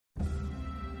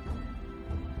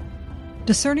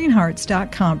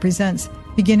DiscerningHearts.com presents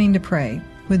Beginning to Pray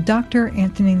with Dr.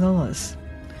 Anthony Lilles.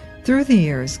 Through the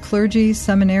years, clergy,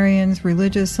 seminarians,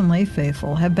 religious, and lay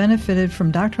faithful have benefited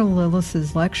from Dr.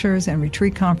 Lilles' lectures and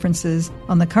retreat conferences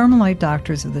on the Carmelite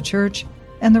doctors of the Church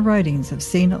and the writings of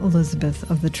St. Elizabeth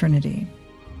of the Trinity.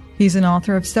 He's an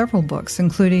author of several books,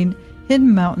 including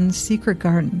Hidden Mountain's Secret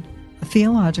Garden, a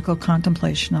theological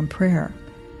contemplation on prayer,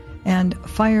 and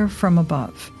Fire from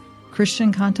Above,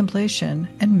 Christian Contemplation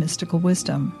and Mystical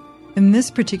Wisdom. In this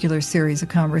particular series of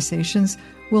conversations,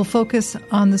 we'll focus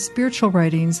on the spiritual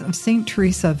writings of St.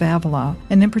 Teresa of Avila,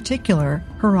 and in particular,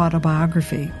 her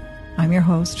autobiography. I'm your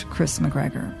host, Chris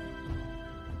McGregor.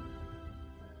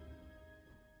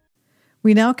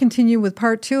 We now continue with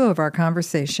part 2 of our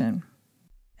conversation.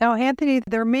 Now, Anthony,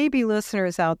 there may be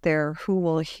listeners out there who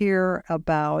will hear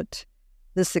about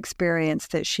this experience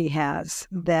that she has,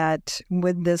 that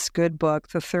with this good book,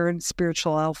 The Third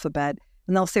Spiritual Alphabet,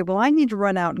 and they'll say, well, I need to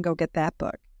run out and go get that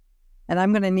book, and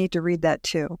I'm going to need to read that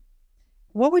too.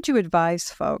 What would you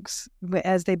advise folks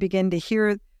as they begin to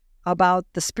hear about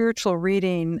the spiritual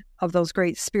reading of those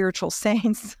great spiritual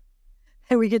saints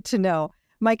that we get to know?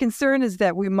 My concern is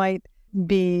that we might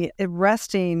be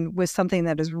resting with something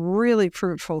that is really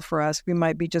fruitful for us. We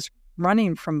might be just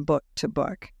running from book to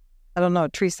book. I don't know.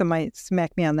 Teresa might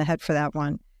smack me on the head for that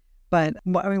one. But,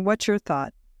 I mean, what's your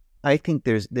thought? I think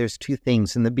there's two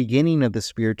things. In the beginning of the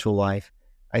spiritual life,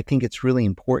 I think it's really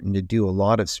important to do a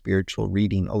lot of spiritual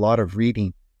reading, a lot of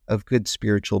reading of good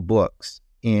spiritual books.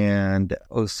 And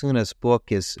Osuna's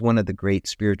book is one of the great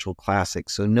spiritual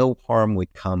classics, so no harm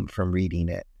would come from reading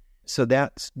it. So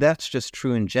that's just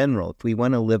true in general. If we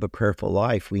want to live a prayerful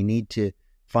life, we need to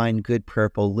find good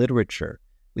prayerful literature.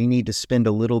 We need to spend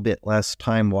a little bit less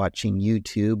time watching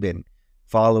YouTube and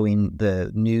following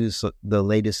the news, the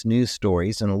latest news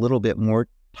stories, and a little bit more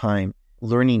time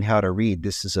learning how to read.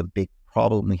 This is a big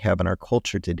problem we have in our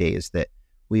culture today, is that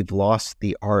we've lost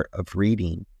the art of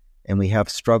reading, and we have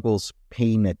struggles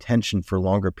paying attention for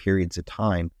longer periods of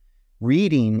time.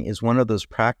 Reading is one of those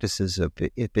practices,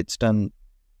 if it's done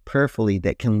prayerfully,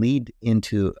 that can lead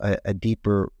into a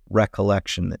deeper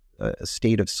recollection, a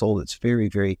state of soul that's very,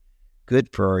 very good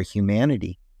for our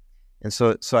humanity. And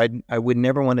so I would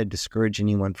never want to discourage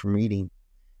anyone from reading.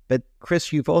 But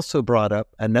Chris, you've also brought up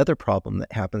another problem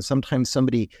that happens. Sometimes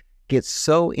somebody gets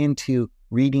so into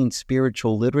reading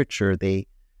spiritual literature, they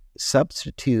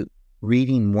substitute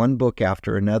reading one book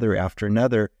after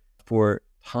another for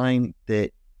time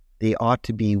that they ought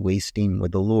to be wasting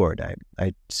with the Lord.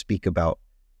 I speak about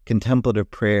contemplative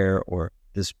prayer, or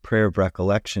this prayer of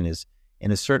recollection, is in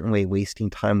a certain way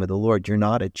wasting time with the Lord. You're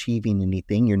not achieving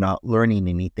anything. You're not learning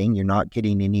anything. You're not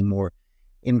getting any more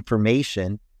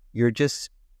information. You're just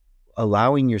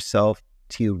allowing yourself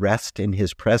to rest in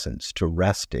His presence, to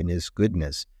rest in His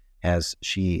goodness, as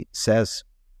she says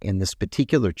in this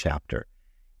particular chapter.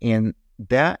 And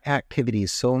that activity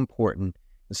is so important.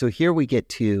 And so here we get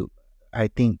to, I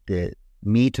think, the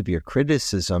meat of your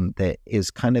criticism that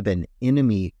is kind of an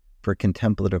enemy for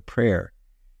contemplative prayer.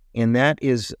 And that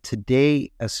is,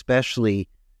 today especially,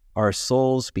 our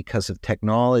souls, because of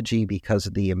technology, because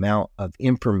of the amount of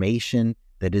information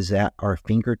that is at our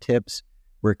fingertips,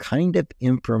 we're kind of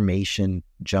information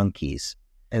junkies.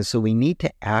 And so we need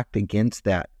to act against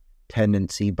that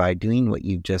tendency by doing what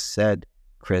you've just said,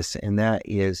 Chris, and that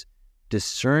is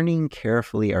discerning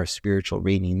carefully our spiritual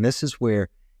reading. This is where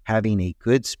having a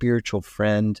good spiritual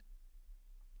friend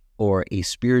or a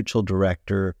spiritual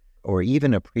director, or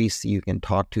even a priest that you can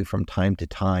talk to from time to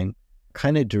time,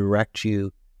 kind of direct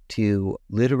you to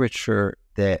literature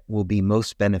that will be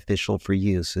most beneficial for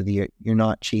you, so that you're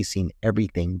not chasing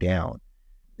everything down.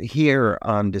 Here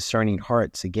on Discerning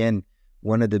Hearts, again,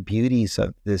 one of the beauties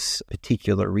of this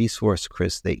particular resource,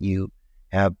 Chris, that you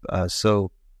have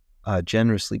so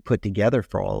generously put together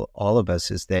for all of us,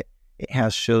 is that it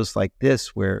has shows like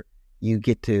this where you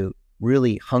get to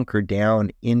really hunker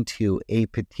down into a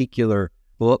particular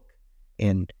book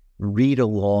and read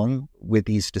along with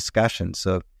these discussions.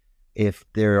 So if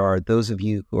there are those of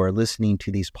you who are listening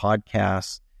to these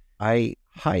podcasts, I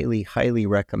highly, highly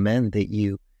recommend that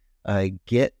you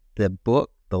get the book,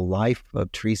 The Life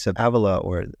of Teresa of Avila,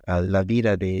 or La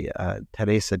Vida de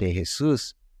Teresa de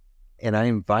Jesus. And I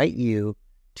invite you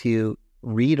to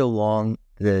read along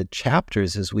the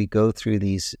chapters as we go through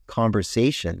these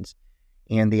conversations.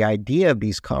 And the idea of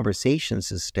these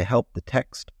conversations is to help the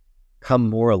text come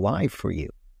more alive for you.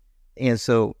 And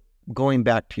so going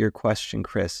back to your question,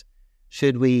 Chris,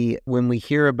 should we, when we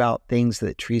hear about things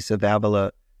that Teresa of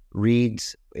Avila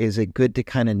reads, is it good to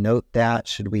kind of note that?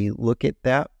 Should we look at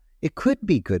that? It could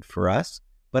be good for us,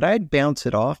 but I'd bounce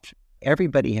it off.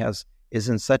 Everybody has is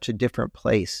in such a different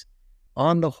place.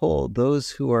 On the whole,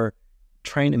 those who are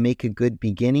trying to make a good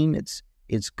beginning,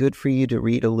 it's good for you to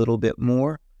read a little bit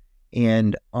more.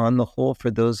 And on the whole, for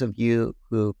those of you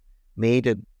who made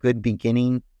a good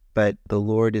beginning, but the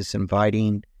Lord is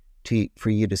inviting for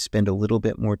you to spend a little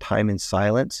bit more time in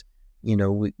silence, you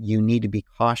need to be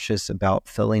cautious about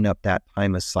filling up that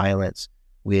time of silence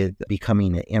with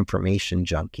becoming an information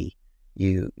junkie.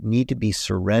 You need to be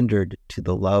surrendered to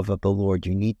the love of the Lord.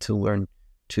 You need to learn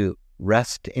to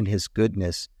rest in His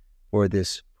goodness for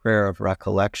this prayer of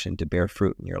recollection to bear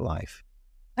fruit in your life.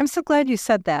 I'm so glad you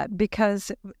said that,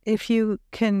 because if you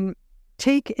can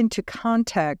take into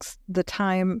context the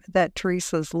time that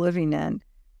Teresa's living in,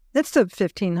 that's the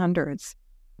 1500s.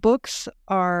 Books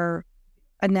are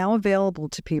now available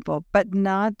to people, but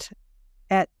not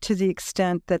to the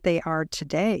extent that they are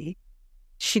today.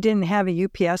 She didn't have a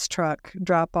UPS truck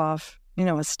drop off,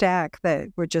 a stack that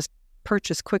would just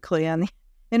purchase quickly on the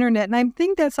internet. And I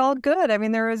think that's all good. I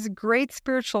mean, there is great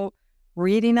spiritual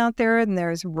reading out there, and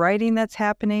there's writing that's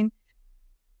happening.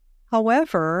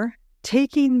 However,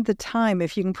 taking the time,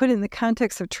 if you can put it in the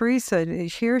context of Teresa,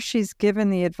 here she's given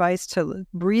the advice to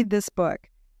read this book.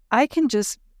 I can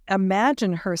just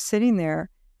imagine her sitting there,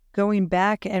 going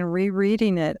back and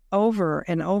rereading it over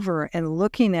and over and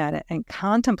looking at it and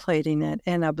contemplating it.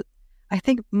 And I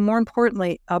think more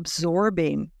importantly,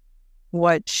 absorbing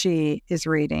what she is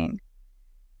reading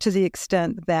to the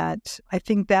extent that I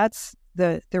think that's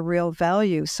the real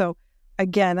value. So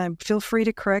again, feel free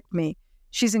to correct me.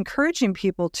 She's encouraging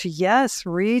people to, yes,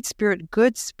 read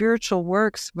good spiritual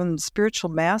works from spiritual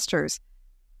masters,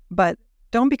 but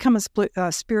don't become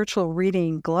a spiritual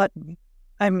reading glutton.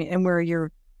 I mean, and where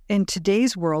you're in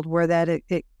today's world where that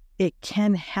it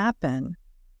can happen,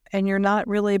 and you're not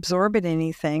really absorbing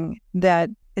anything that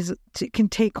can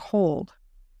take hold.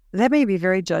 That may be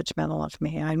very judgmental of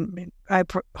me. I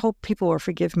hope people will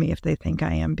forgive me if they think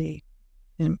I am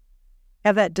and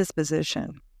have that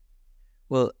disposition.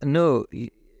 Well, no,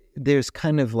 there's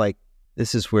kind of like,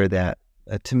 this is where that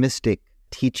Thomistic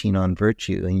teaching on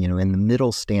virtue, and in the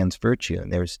middle stands virtue,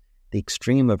 and there's the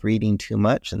extreme of reading too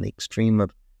much and the extreme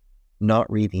of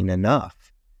not reading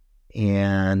enough.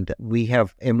 And we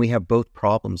have both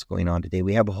problems going on today.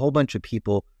 We have a whole bunch of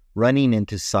people running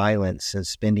into silence and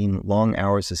spending long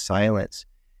hours of silence,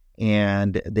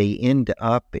 and they end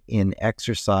up in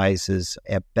exercises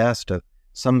at best of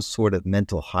some sort of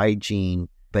mental hygiene,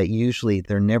 but usually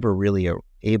they're never really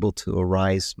able to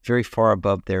arise very far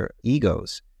above their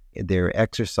egos. Their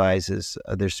exercises,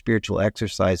 their spiritual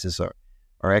exercises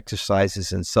are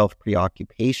exercises in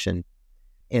self-preoccupation,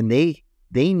 and they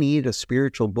need a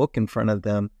spiritual book in front of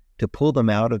them to pull them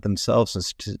out of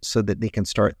themselves so that they can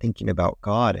start thinking about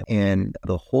God and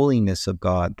the holiness of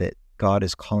God that God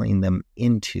is calling them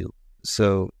into.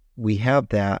 So we have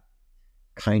that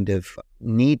kind of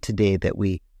need today that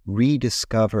we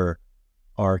rediscover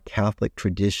our Catholic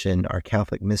tradition, our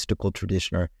Catholic mystical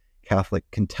tradition, our Catholic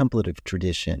contemplative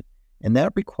tradition. And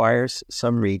that requires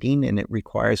some reading, and it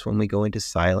requires, when we go into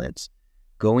silence,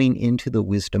 going into the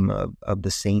wisdom of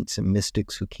the saints and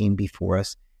mystics who came before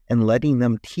us and letting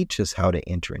them teach us how to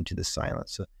enter into the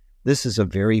silence. So this is a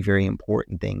very, very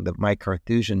important thing. That my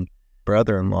Carthusian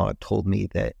brother-in-law told me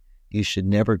that you should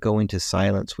never go into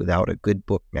silence without a good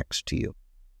book next to you.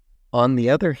 On the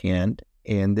other hand,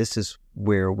 and this is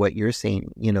where what you're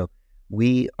saying,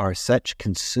 we are such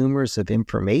consumers of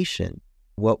information.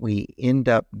 What we end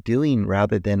up doing,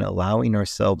 rather than allowing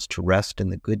ourselves to rest in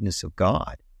the goodness of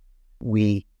God,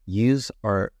 we use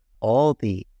all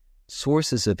the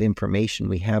sources of information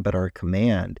we have at our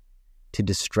command to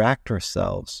distract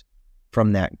ourselves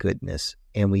from that goodness,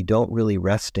 and we don't really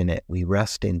rest in it. We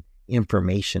rest in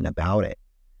information about it.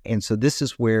 And so this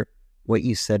is where what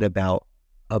you said about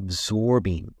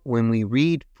absorbing. When we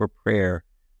read for prayer,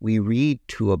 we read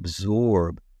to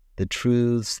absorb the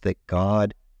truths that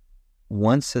God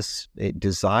wants us, it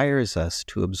desires us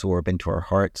to absorb into our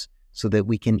hearts so that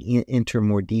we can enter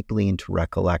more deeply into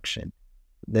recollection.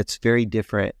 That's very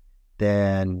different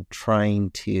than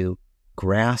trying to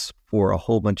grasp for a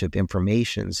whole bunch of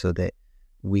information so that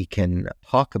we can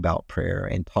talk about prayer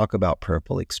and talk about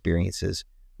prayerful experiences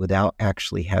without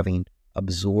actually having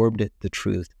absorbed the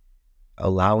truth,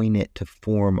 allowing it to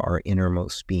form our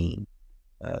innermost being.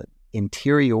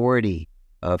 Interiority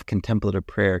of contemplative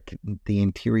prayer, the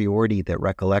interiority that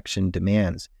recollection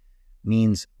demands,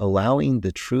 means allowing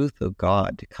the truth of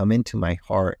God to come into my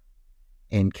heart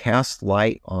and cast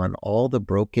light on all the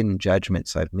broken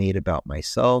judgments I've made about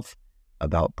myself,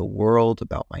 about the world,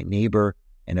 about my neighbor,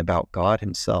 and about God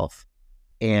himself.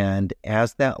 And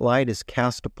as that light is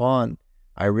cast upon,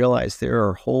 I realize there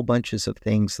are whole bunches of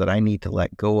things that I need to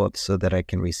let go of so that I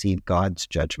can receive God's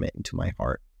judgment into my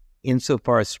heart.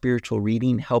 Insofar as spiritual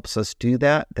reading helps us do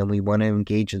that, then we want to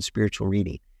engage in spiritual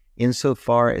reading.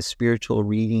 Insofar as spiritual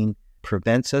reading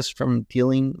prevents us from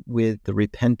dealing with the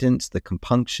repentance, the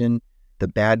compunction, the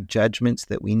bad judgments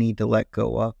that we need to let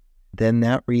go of, then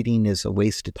that reading is a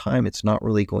waste of time. It's not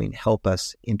really going to help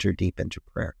us enter deep into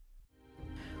prayer.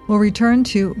 We'll return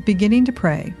to Beginning to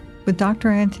Pray with Dr.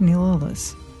 Anthony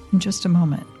Lilles in just a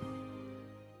moment.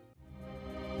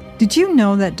 Did you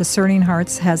know that Discerning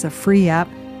Hearts has a free app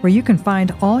where you can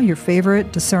find all your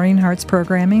favorite Discerning Hearts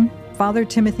programming? Father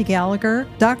Timothy Gallagher,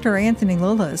 Dr. Anthony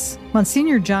Lilles,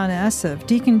 Monsignor John Esseff,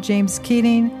 Deacon James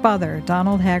Keating, Father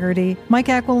Donald Haggerty, Mike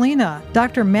Aquilina,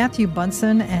 Dr. Matthew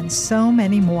Bunson, and so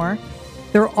many more.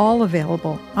 They're all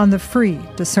available on the free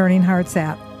Discerning Hearts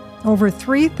app. Over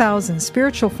 3,000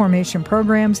 spiritual formation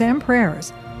programs and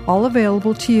prayers, all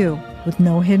available to you with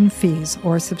no hidden fees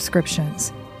or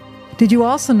subscriptions. Did you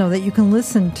also know that you can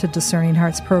listen to Discerning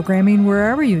Hearts programming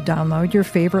wherever you download your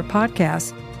favorite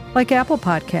podcasts, like Apple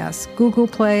Podcasts, Google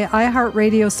Play,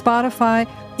 iHeartRadio, Spotify,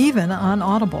 even on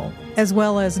Audible, as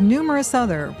well as numerous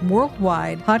other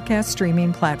worldwide podcast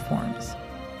streaming platforms.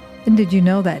 And did you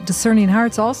know that Discerning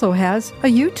Hearts also has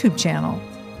a YouTube channel?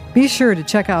 Be sure to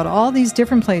check out all these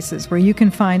different places where you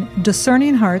can find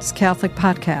Discerning Hearts Catholic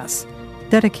podcasts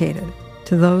dedicated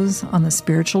to those on the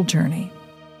spiritual journey.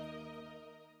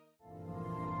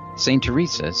 Saint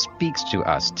Teresa speaks to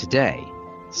us today,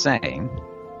 saying,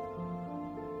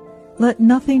 "Let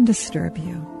nothing disturb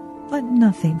you. Let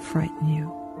nothing frighten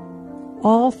you.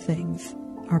 All things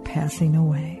are passing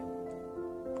away.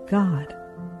 God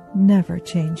never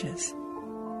changes.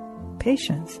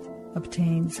 Patience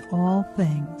obtains all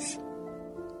things.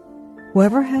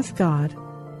 Whoever has God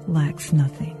lacks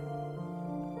nothing.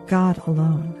 God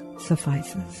alone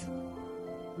suffices."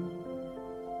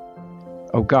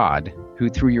 O God, who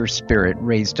through your Spirit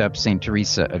raised up Saint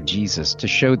Teresa of Jesus to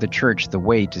show the Church the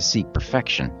way to seek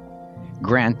perfection,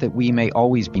 grant that we may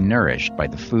always be nourished by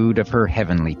the food of her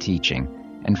heavenly teaching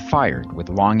and fired with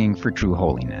longing for true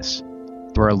holiness.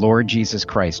 Through our Lord Jesus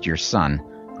Christ, your Son,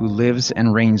 who lives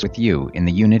and reigns with you in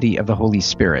the unity of the Holy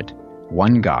Spirit,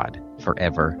 one God,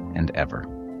 forever and ever.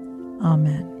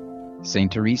 Amen.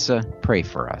 Saint Teresa, pray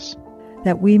for us,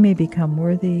 that we may become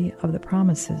worthy of the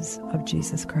promises of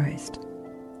Jesus Christ.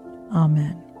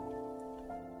 Amen.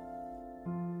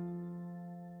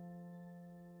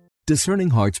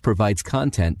 Discerning Hearts provides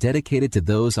content dedicated to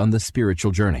those on the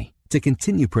spiritual journey. To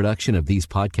continue production of these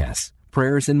podcasts,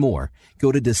 prayers, and more,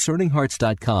 go to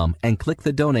discerninghearts.com and click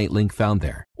the donate link found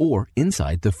there, or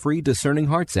inside the free Discerning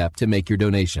Hearts app to make your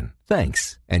donation.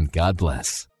 Thanks, and God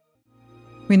bless.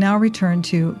 We now return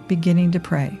to Beginning to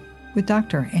Pray with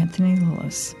Dr. Anthony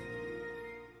Lilles.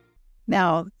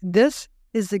 Now, this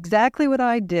is exactly what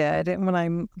I did when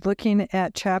I'm looking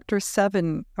at chapter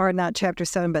 7, or not chapter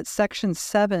 7, but section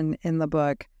 7 in the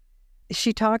book.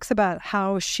 She talks about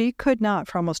how she could not,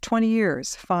 for almost 20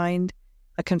 years, find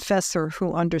a confessor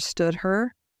who understood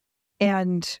her.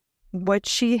 And what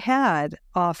she had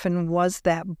often was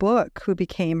that book who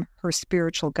became her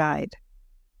spiritual guide.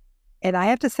 And I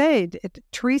have to say,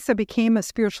 Teresa became a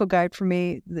spiritual guide for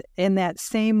me in that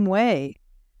same way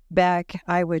back,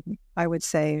 I would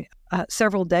say,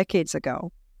 several decades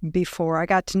ago, before I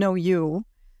got to know you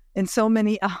and so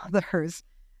many others.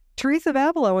 Teresa of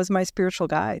Avila was my spiritual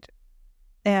guide.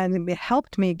 And it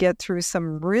helped me get through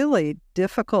some really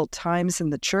difficult times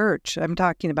in the church. I'm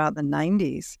talking about the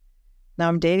 90s. Now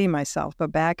I'm dating myself,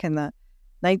 but back in the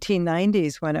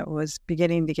 1990s when it was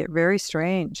beginning to get very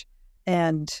strange.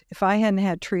 And if I hadn't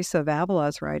had Teresa of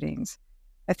Avila's writings,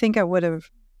 I think I would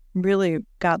have really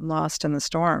gotten lost in the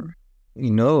storm. You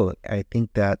know, I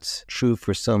think that's true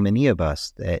for so many of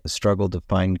us that struggle to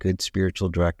find good spiritual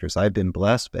directors. I've been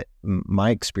blessed, but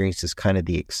my experience is kind of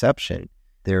the exception.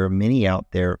 There are many out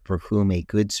there for whom a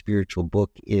good spiritual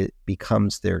book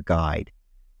becomes their guide.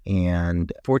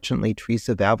 And fortunately,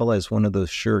 Teresa of Avila is one of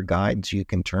those sure guides you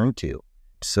can turn to.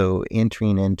 So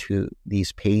entering into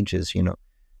these pages, you know,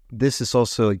 this is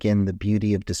also, again, the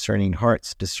beauty of Discerning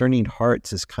Hearts. Discerning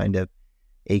Hearts is kind of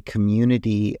a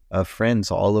community of friends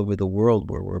all over the world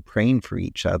where we're praying for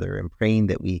each other and praying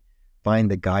that we find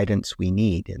the guidance we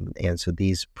need. And so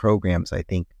these programs, I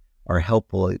think, are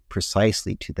helpful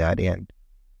precisely to that end.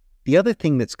 The other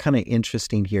thing that's kind of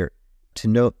interesting here to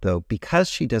note, though, because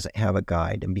she doesn't have a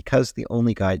guide and because the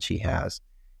only guide she has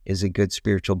is a good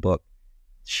spiritual book,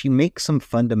 she makes some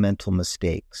fundamental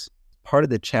mistakes. Part of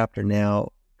the chapter now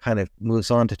kind of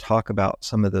moves on to talk about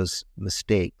some of those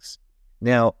mistakes.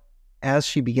 Now, as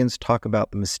she begins to talk about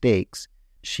the mistakes,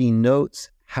 she notes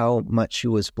how much she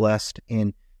was blessed.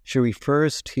 And she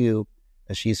refers to,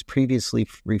 she's previously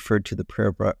referred to the prayer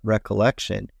of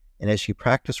recollection. And as she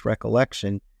practiced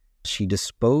recollection, she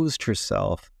disposed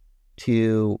herself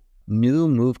to new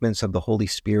movements of the Holy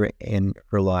Spirit in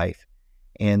her life.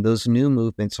 And those new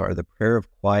movements are the prayer of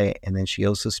quiet, and then she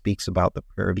also speaks about the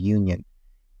prayer of union.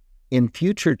 In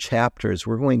future chapters,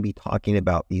 we're going to be talking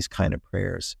about these kind of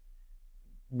prayers.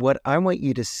 What I want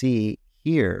you to see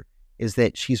here is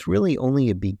that she's really only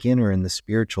a beginner in the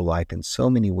spiritual life in so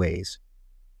many ways.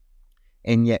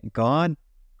 And yet God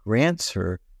grants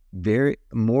her very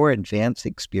more advanced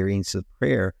experience of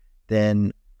prayer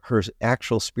than her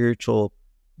actual spiritual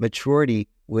maturity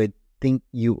would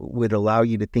allow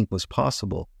you to think was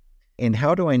possible. And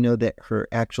how do I know that her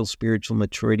actual spiritual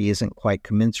maturity isn't quite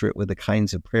commensurate with the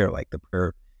kinds of prayer, like the prayer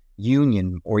of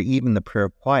union or even the prayer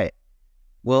of quiet?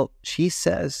 Well, she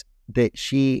says that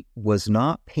she was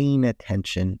not paying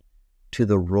attention to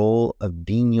the role of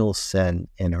venial sin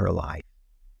in her life.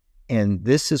 And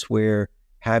this is where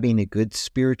having a good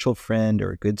spiritual friend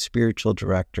or a good spiritual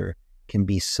director can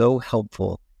be so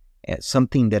helpful at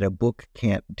something that a book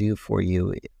can't do for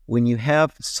you. When you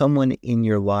have someone in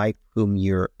your life whom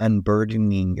you're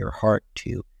unburdening your heart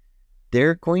to,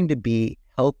 they're going to be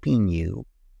helping you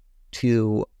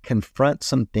to confront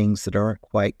some things that aren't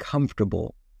quite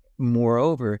comfortable.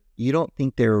 Moreover, you don't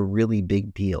think they're a really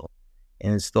big deal.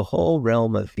 And it's the whole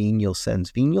realm of venial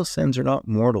sins. Venial sins are not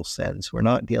mortal sins. We're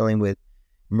not dealing with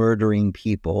murdering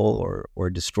people or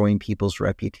destroying people's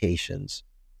reputations.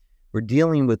 We're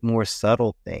dealing with more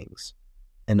subtle things,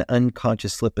 an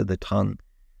unconscious slip of the tongue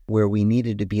where we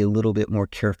needed to be a little bit more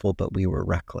careful, but we were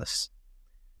reckless.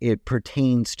 It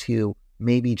pertains to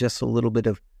maybe just a little bit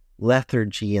of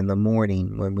lethargy in the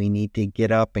morning when we need to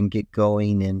get up and get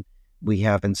going, and we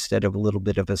have instead of a little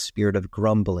bit of a spirit of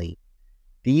grumbling.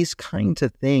 These kinds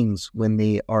of things, when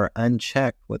they are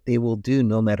unchecked, what they will do,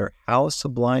 no matter how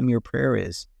sublime your prayer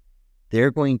is,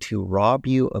 they're going to rob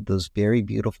you of those very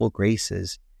beautiful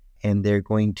graces, and they're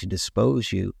going to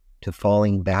dispose you to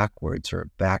falling backwards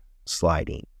or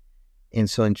backsliding. And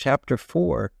so in chapter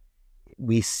 4,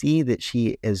 we see that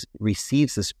she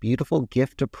receives this beautiful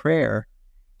gift of prayer,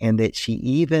 and that she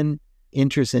even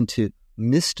enters into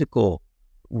mystical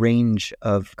range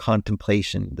of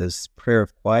contemplation. This prayer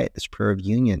of quiet, this prayer of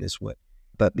union is what.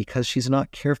 But because she's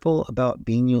not careful about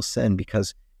venial sin,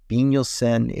 because venial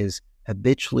sin is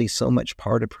habitually so much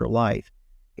part of her life,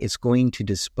 it's going to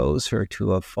dispose her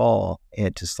to a fall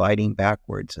and to sliding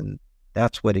backwards. And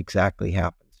that's what exactly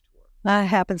happens to her. That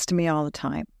happens to me all the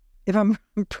time. If I'm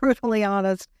brutally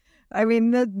honest, I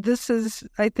mean, this is,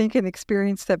 I think, an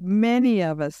experience that many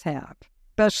of us have.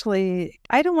 Especially,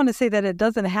 I don't want to say that it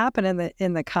doesn't happen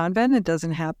in the convent. It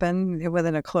doesn't happen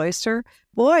within a cloister.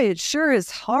 Boy, it sure is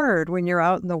hard when you're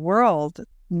out in the world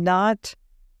not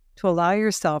to allow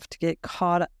yourself to get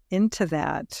caught into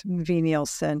that venial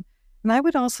sin. And I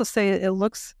would also say it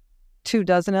looks too,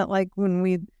 doesn't it, like when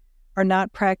we are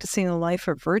not practicing a life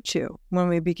of virtue, when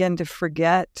we begin to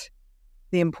forget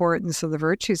the importance of the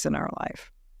virtues in our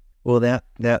life. Well,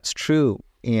 that's true.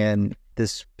 And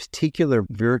this particular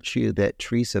virtue that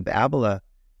Teresa of Avila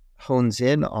hones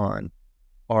in on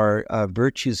are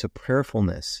virtues of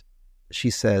prayerfulness. She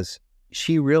says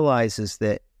she realizes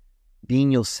that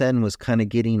venial sin was kind of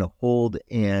getting a hold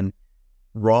and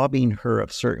robbing her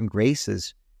of certain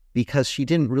graces because she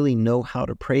didn't really know how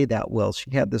to pray that well.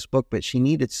 She had this book, but she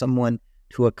needed someone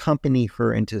to accompany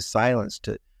her into silence,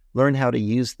 to learn how to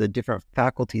use the different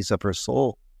faculties of her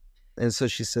soul. And so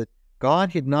she said,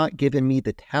 God had not given me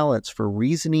the talents for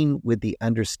reasoning with the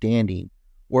understanding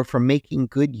or for making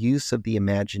good use of the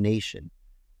imagination.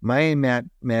 My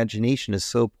imagination is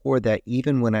so poor that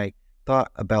even when I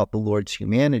thought about the Lord's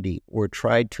humanity or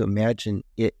tried to imagine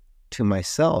it to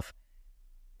myself,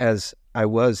 as I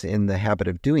was in the habit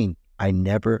of doing, I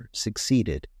never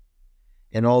succeeded.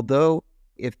 And although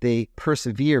if they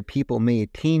persevere, people may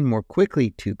attain more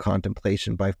quickly to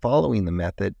contemplation by following the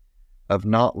method of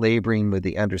not laboring with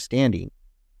the understanding,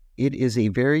 it is a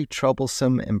very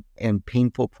troublesome and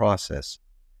painful process.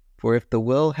 For if the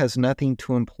will has nothing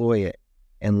to employ it,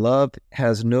 and love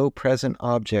has no present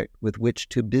object with which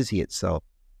to busy itself,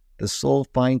 the soul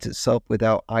finds itself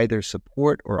without either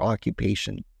support or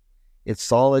occupation. Its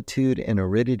solitude and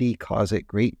aridity cause it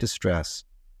great distress.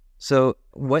 So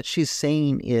what she's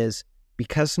saying is,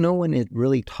 because no one had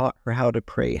really taught her how to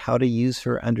pray, how to use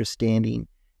her understanding,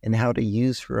 and how to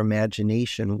use her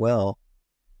imagination well,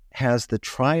 as the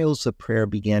trials of prayer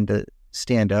began to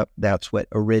stand up, that's what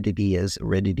aridity is.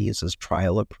 Aridity is a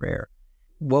trial of prayer.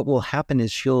 What will happen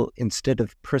is she'll, instead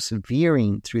of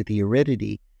persevering through the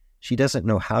aridity, she doesn't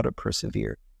know how to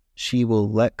persevere. she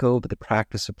will let go of the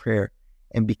practice of prayer.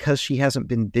 And because she hasn't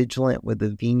been vigilant with the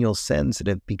venial sins that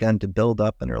have begun to build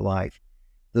up in her life,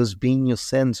 those venial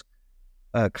sins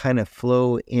kind of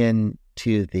flow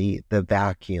into the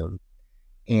vacuum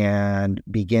and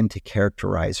begin to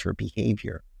characterize her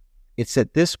behavior. It's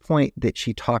at this point that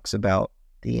she talks about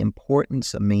the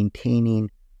importance of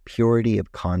maintaining purity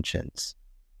of conscience.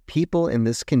 People in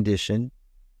this condition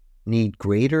need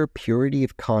greater purity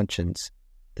of conscience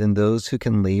than those who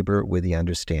can labor with the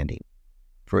understanding.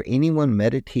 For anyone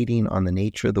meditating on the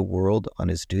nature of the world, on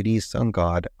his duties on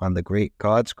God, on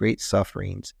God's great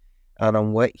sufferings, and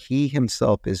on what he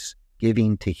himself is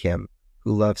giving to him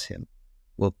who loves him,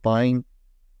 will find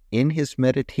in his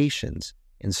meditations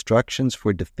instructions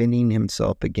for defending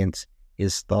himself against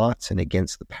his thoughts and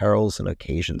against the perils and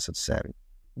occasions of sin.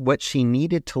 What she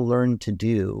needed to learn to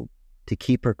do to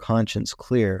keep her conscience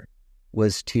clear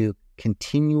was to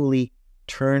continually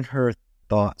turn her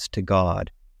thoughts to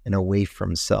God and away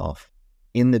from self.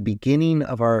 In the beginning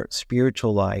of our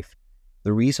spiritual life,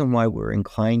 the reason why we're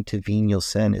inclined to venial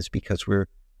sin is because we're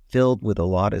filled with a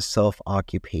lot of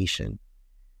self-occupation.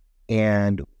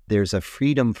 And there's a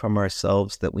freedom from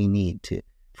ourselves that we need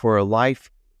for a life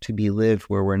to be lived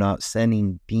where we're not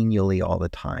sinning venially all the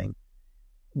time.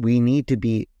 We need to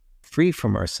be free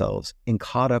from ourselves and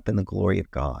caught up in the glory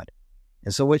of God.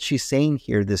 And so what she's saying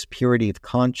here, this purity of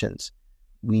conscience,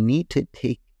 we need to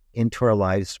take into our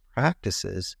lives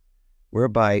practices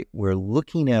whereby we're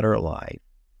looking at our life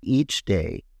each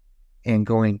day and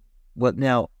going, well,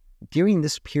 now, during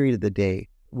this period of the day,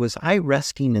 was I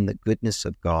resting in the goodness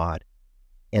of God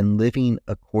and living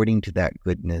according to that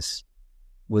goodness?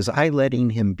 Was I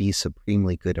letting him be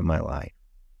supremely good in my life?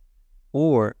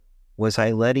 Or was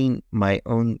I letting my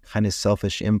own kind of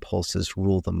selfish impulses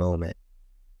rule the moment?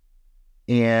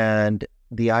 And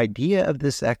the idea of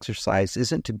this exercise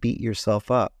isn't to beat yourself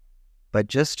up, but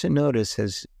just to notice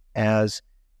as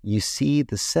you see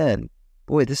the sin,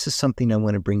 boy, this is something I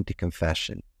want to bring to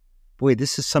confession. Boy,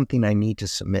 this is something I need to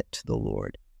submit to the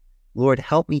Lord. Lord,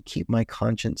 help me keep my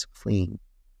conscience clean.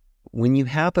 When you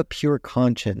have a pure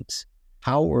conscience,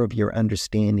 power of your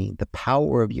understanding, the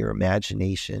power of your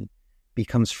imagination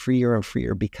becomes freer and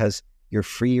freer because you're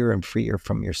freer and freer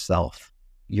from yourself.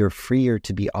 You're freer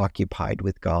to be occupied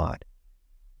with God.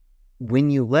 When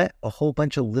you let a whole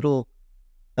bunch of little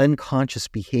unconscious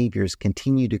behaviors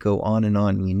continue to go on,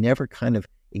 and you never kind of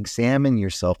examine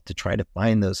yourself to try to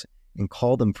find those and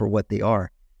call them for what they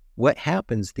are, what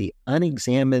happens? The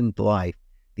unexamined life,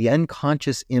 the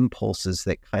unconscious impulses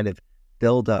that kind of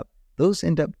build up, those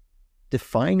end up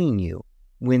defining you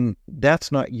when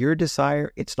that's not your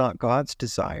desire, it's not God's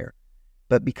desire.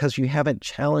 But because you haven't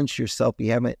challenged yourself,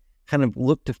 you haven't kind of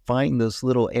looked to find those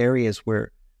little areas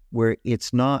where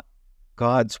it's not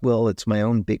God's will, it's my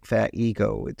own big fat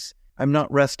ego. I'm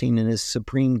not resting in his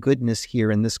supreme goodness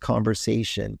here in this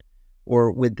conversation,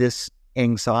 or with this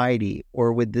anxiety,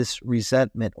 or with this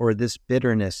resentment, or this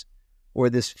bitterness, or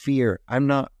this fear. I'm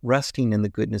not resting in the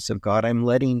goodness of God. I'm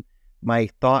letting my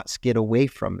thoughts get away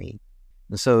from me.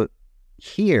 And so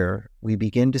here we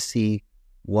begin to see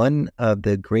one of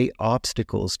the great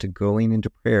obstacles to going into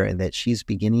prayer, and that she's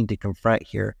beginning to confront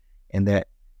here, and that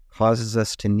causes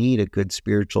us to need a good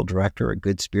spiritual director, a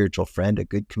good spiritual friend, a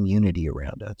good community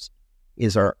around us,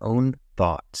 is our own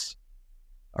thoughts.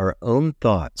 Our own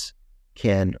thoughts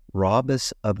can rob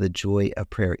us of the joy of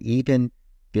prayer, even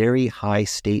very high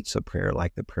states of prayer,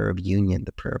 like the prayer of union,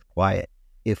 the prayer of quiet.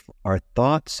 If our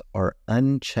thoughts are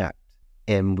unchecked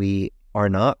and we are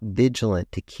not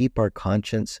vigilant to keep our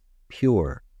conscience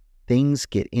pure, things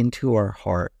get into our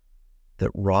heart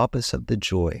that rob us of the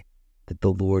joy that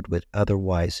the Lord would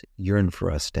otherwise yearn for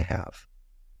us to have.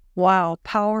 Wow,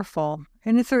 powerful.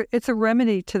 And it's a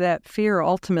remedy to that fear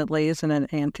ultimately, isn't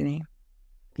it, Anthony?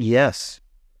 Yes.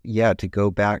 Yeah, to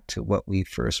go back to what we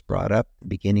first brought up at the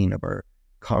beginning of our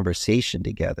conversation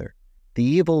together, the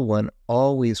evil one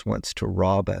always wants to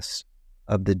rob us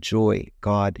of the joy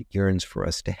God yearns for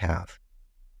us to have.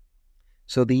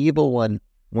 So the evil one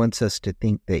wants us to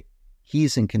think that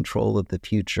he's in control of the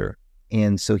future,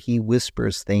 and so he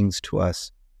whispers things to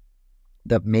us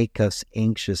that make us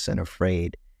anxious and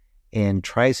afraid, and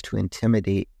tries to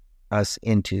intimidate us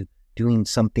into doing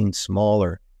something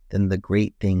smaller than the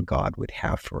great thing God would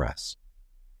have for us.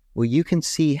 Well, you can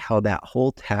see how that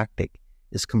whole tactic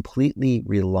is completely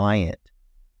reliant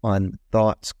on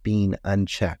thoughts being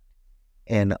unchecked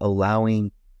and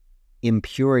allowing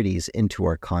impurities into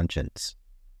our conscience.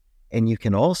 And you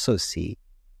can also see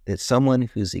that someone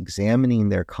who's examining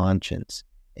their conscience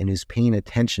and who's paying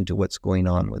attention to what's going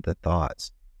on with the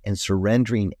thoughts and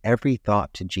surrendering every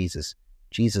thought to Jesus,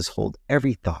 Jesus holds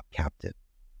every thought captive.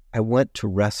 I want to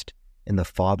rest in the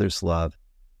Father's love.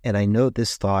 And I know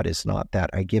this thought is not that.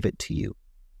 I give it to you.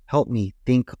 Help me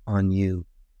think on you.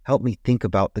 Help me think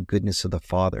about the goodness of the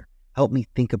Father. Help me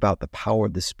think about the power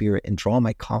of the Spirit and draw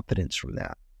my confidence from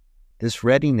that. This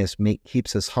readiness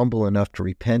keeps us humble enough to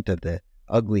repent of the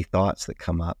ugly thoughts that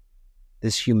come up.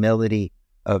 This humility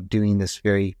of doing this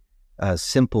very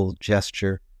simple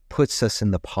gesture puts us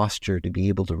in the posture to be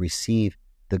able to receive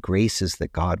the graces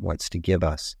that God wants to give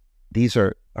us. These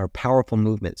are powerful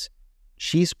movements.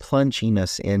 She's plunging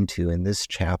us into, in this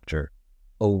chapter,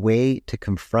 a way to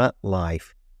confront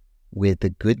life with the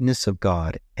goodness of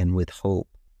God and with hope.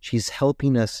 She's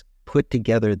helping us put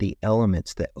together the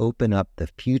elements that open up the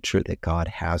future that God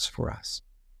has for us.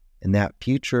 And that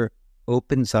future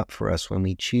opens up for us when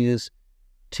we choose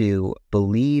to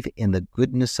believe in the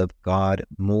goodness of God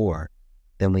more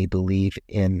than we believe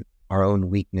in our own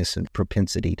weakness and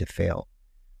propensity to fail.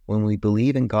 When we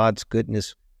believe in God's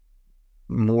goodness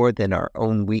more than our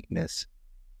own weakness,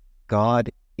 God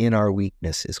in our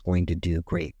weakness is going to do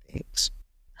great things.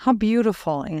 How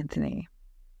beautiful, Anthony.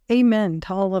 Amen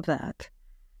to all of that.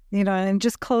 And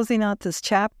just closing out this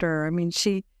chapter,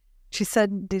 she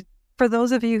said, for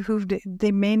those of you who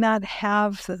they may not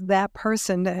have that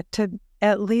person, to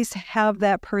at least have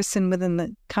that person within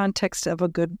the context of a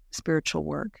good spiritual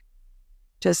work.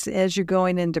 Just as you're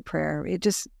going into prayer,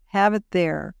 just have it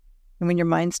there. And when your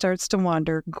mind starts to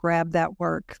wander, grab that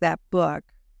work, that book,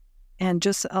 and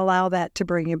just allow that to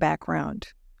bring you back around.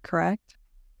 Correct?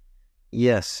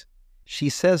 Yes. She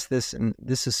says this, and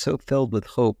this is so filled with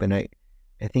hope, and I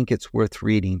think it's worth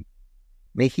reading.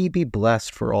 May he be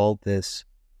blessed for all this,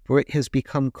 for it has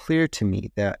become clear to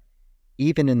me that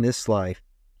even in this life,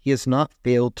 he has not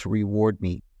failed to reward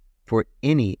me for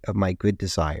any of my good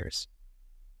desires.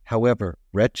 However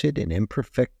wretched and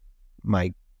imperfect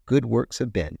my good works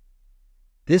have been,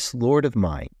 this Lord of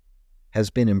mine has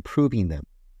been improving them,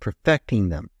 perfecting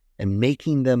them, and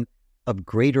making them of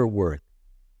greater worth,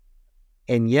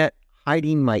 and yet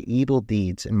hiding my evil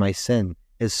deeds and my sin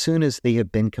as soon as they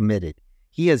have been committed.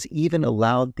 He has even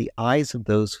allowed the eyes of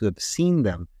those who have seen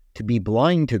them to be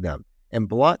blind to them and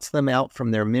blots them out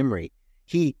from their memory.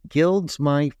 He gilds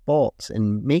my faults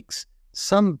and makes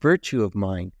some virtue of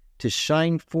mine to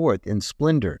shine forth in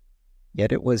splendor.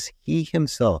 Yet it was he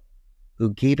himself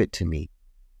who gave it to me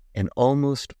and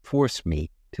almost forced me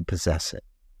to possess it.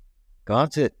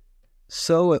 God's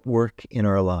so at work in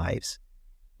our lives.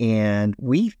 And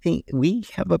we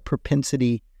have a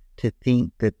propensity to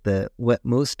think that what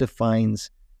most defines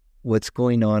what's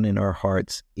going on in our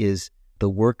hearts is the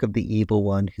work of the evil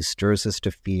one who stirs us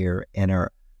to fear and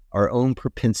our own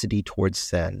propensity towards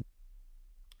sin.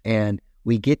 And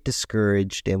we get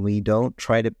discouraged and we don't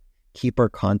try to keep our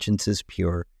consciences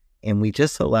pure, and we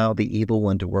just allow the evil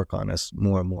one to work on us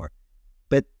more and more.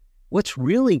 But what's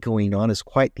really going on is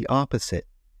quite the opposite.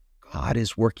 God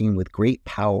is working with great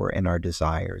power in our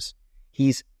desires.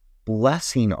 He's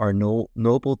blessing our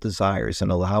noble desires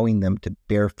and allowing them to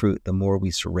bear fruit the more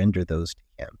we surrender those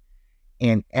to him.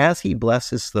 And as he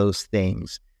blesses those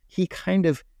things, he kind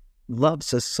of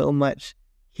loves us so much,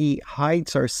 he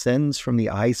hides our sins from the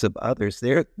eyes of others.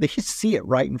 They see it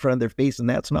right in front of their face, and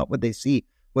that's not what they see.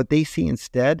 What they see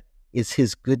instead is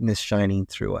his goodness shining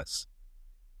through us.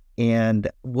 And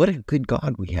what a good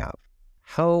God we have.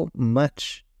 How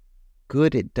much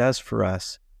good it does for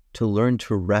us to learn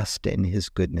to rest in his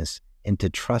goodness and to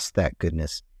trust that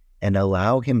goodness and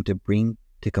allow him to bring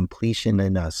to completion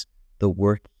in us the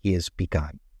work he has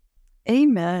begun.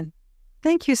 Amen.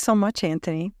 Thank you so much,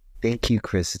 Anthony. Thank you,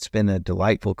 Chris. It's been a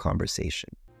delightful conversation.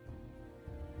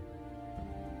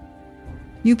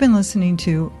 You've been listening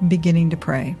to Beginning to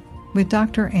Pray with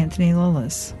Dr. Anthony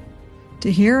Lilles.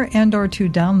 To hear and or to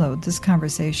download this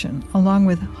conversation, along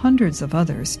with hundreds of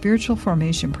other spiritual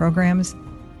formation programs,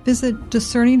 visit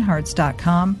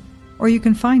discerninghearts.com, or you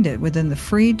can find it within the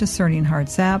free Discerning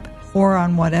Hearts app or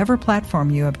on whatever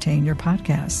platform you obtain your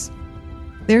podcasts.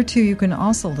 There, too, you can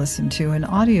also listen to an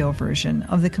audio version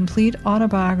of the complete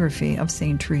autobiography of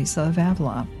St. Teresa of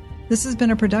Avila. This has been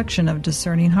a production of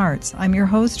Discerning Hearts. I'm your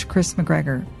host, Chris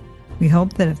McGregor. We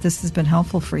hope that if this has been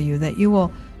helpful for you, that you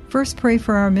will first pray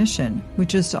for our mission,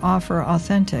 which is to offer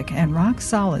authentic and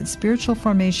rock-solid spiritual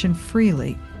formation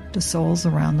freely to souls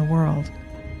around the world.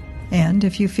 And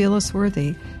if you feel us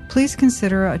worthy, please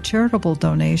consider a charitable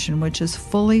donation which is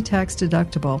fully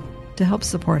tax-deductible to help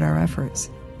support our efforts.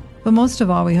 But most of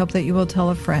all, we hope that you will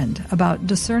tell a friend about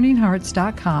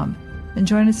discerninghearts.com and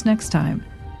join us next time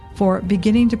for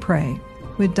Beginning to Pray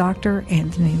with Dr.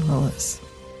 Anthony Lilles.